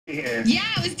Here. Yeah,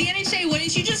 it was Dan and Shay.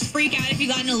 Wouldn't you just freak out if you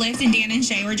got in a lift and Dan and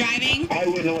Shay were driving? I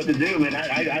wouldn't know what to do, man.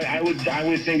 I would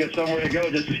think of somewhere to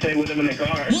go just to stay with them in the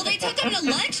car. Well, they took him to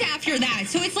lunch after that,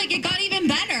 so it's like it got even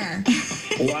better.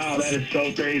 Wow, that is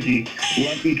so crazy.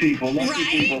 Lucky people, lucky Right?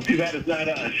 people. Too bad it's not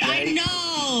us, right? I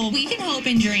know. We can hope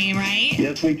and dream, right?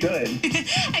 Yes, we could.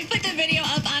 I put the video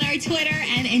up on our Twitter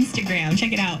and Instagram.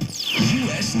 Check it out.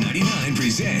 US 99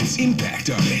 presents Impact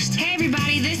Artist. Hey,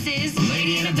 everybody. This is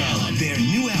Lady Antebellum. Their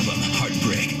new album,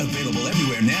 Heartbreak, available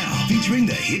everywhere now, featuring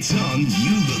the hit song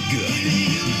You Look Good.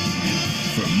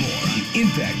 For more on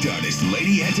Impact Artist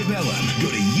Lady Antebellum, go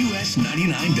to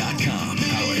US99.com.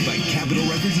 Powered by Capitol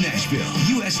Records Nashville,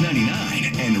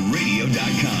 US99, and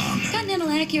Radio.com. Continental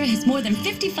Acura has more than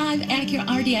 55 Acura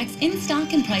RDX in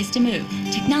stock and priced to move.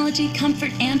 Technology,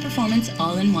 comfort, and performance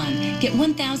all in one. Get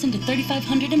 $1,000 to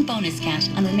 $3,500 in bonus cash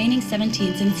on remaining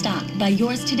 17s in stock. Buy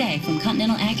yours today from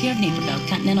Continental Acura of Naperville.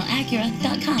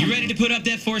 ContinentalAcura.com. You ready to put up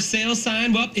that for sale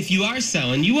sign? Well, if you are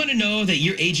selling, you want to know that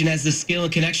your agent has the skill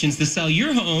and connections to sell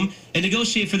your home and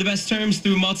negotiate for the best terms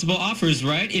through multiple offers,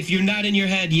 right? If you're not in your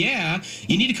head, yeah,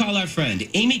 you need to call our friend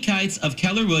Amy Kites of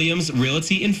Keller Williams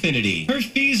Realty Infinity. Her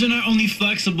fees are not only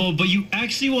flexible, but you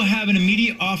actually will have an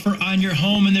immediate offer on your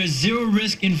home, and there's zero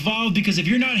risk involved because if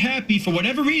you're not happy for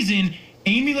whatever reason,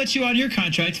 Amy lets you out of your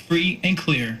contract free and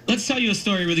clear. Let's tell you a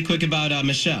story really quick about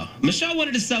Michelle. Michelle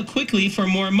wanted to sell quickly for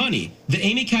more money. The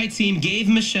Amy Kite team gave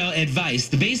Michelle advice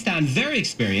based on their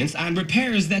experience on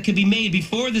repairs that could be made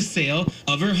before the sale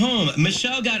of her home.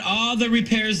 Michelle got all the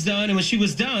repairs done, and when she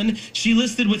was done, she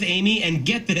listed with Amy, and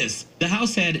get this, the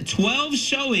house had 12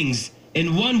 showings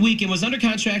in 1 week and was under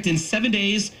contract in 7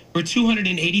 days for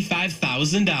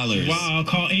 $285,000. Wow,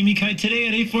 call Amy Kite today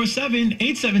at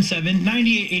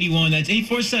 847-877-9881. That's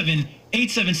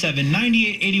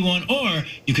 847-877-9881. Or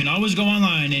you can always go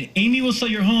online at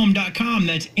amywillsellyourhome.com.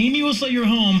 That's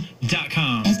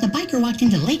amywillsellyourhome.com. As the biker walked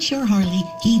into Lakeshore Harley,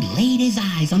 he laid his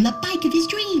eyes on the bike of his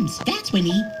dreams. That's when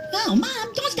he... Oh,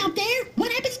 Mom, don't stop there.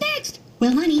 What happens next?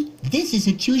 Well, honey, this is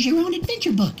a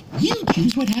choose-your-own-adventure book. You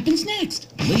choose what happens next.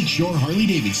 Lakeshore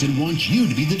Harley-Davidson wants you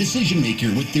to be the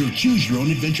decision-maker with their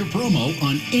choose-your-own-adventure promo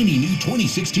on any new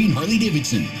 2016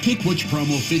 Harley-Davidson. Pick which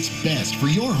promo fits best for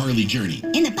your Harley journey.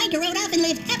 And the biker rode off and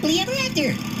lived happily ever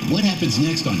after. What happens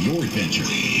next on your adventure?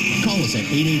 Call us at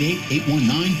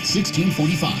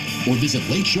 888-819-1645 or visit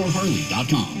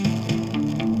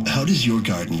lakeshoreharley.com. How does your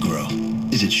garden grow?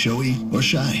 Is it showy or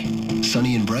shy?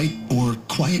 Sunny and bright or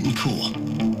quiet and cool?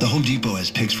 The Home Depot has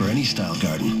picks for any style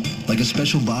garden, like a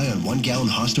special buy on 1 gallon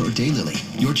Hosta or Daylily.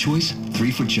 Your choice,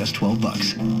 3 for just $12.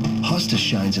 Hosta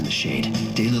shines in the shade.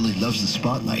 Daylily loves the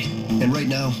spotlight. And right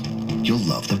now, you'll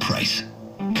love the price.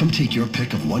 Come take your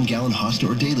pick of 1 gallon Hosta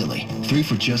or Daylily. 3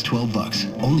 for just $12.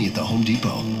 Only at the Home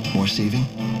Depot. More saving,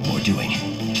 more doing.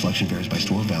 Selection varies by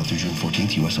store, valid through June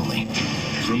 14th, U.S. only.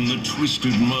 From the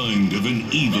twisted mind of an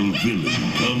evil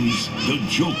villain comes the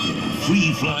Joker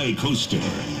Free Fly Coaster.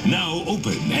 Now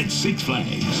open at Six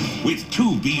Flags with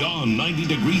 2 beyond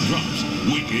 90-degree drops,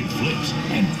 wicked flips,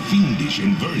 and fiendish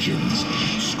inversions.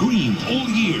 Scream all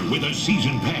year with a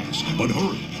season pass. But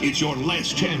hurry, it's your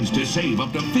last chance to save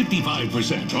up to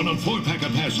 55% on a 4-pack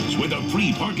of passes with a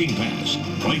free parking pass.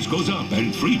 Price goes up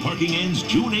and free parking ends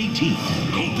June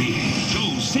 18th. Go big.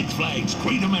 Go Six Flags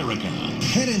Great America.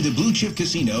 Head into Blue Chip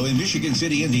Casino in Michigan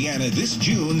City, Indiana this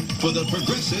June for the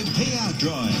Progressive Payout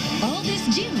Drawing. All this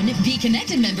June, Be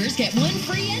Connected members get 1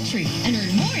 free entry and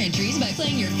earn more entries by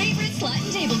playing your favorite slot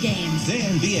and table games.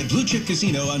 Then be at Blue Chip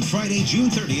Casino on Friday, June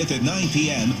 30th at 9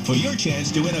 p.m. for your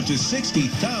chance to win up to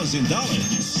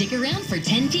 $60,000. Stick around for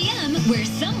 10 p.m. where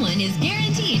someone is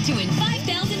guaranteed to win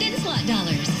 $5,000 in slot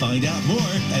dollars. Find out more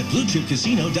at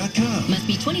BlueChipCasino.com. Must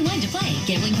be 21 to play.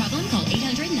 Gambling problem? Call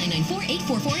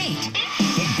 800-994-8448.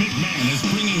 The big man is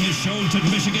bringing his show to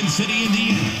Michigan City,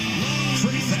 Indiana.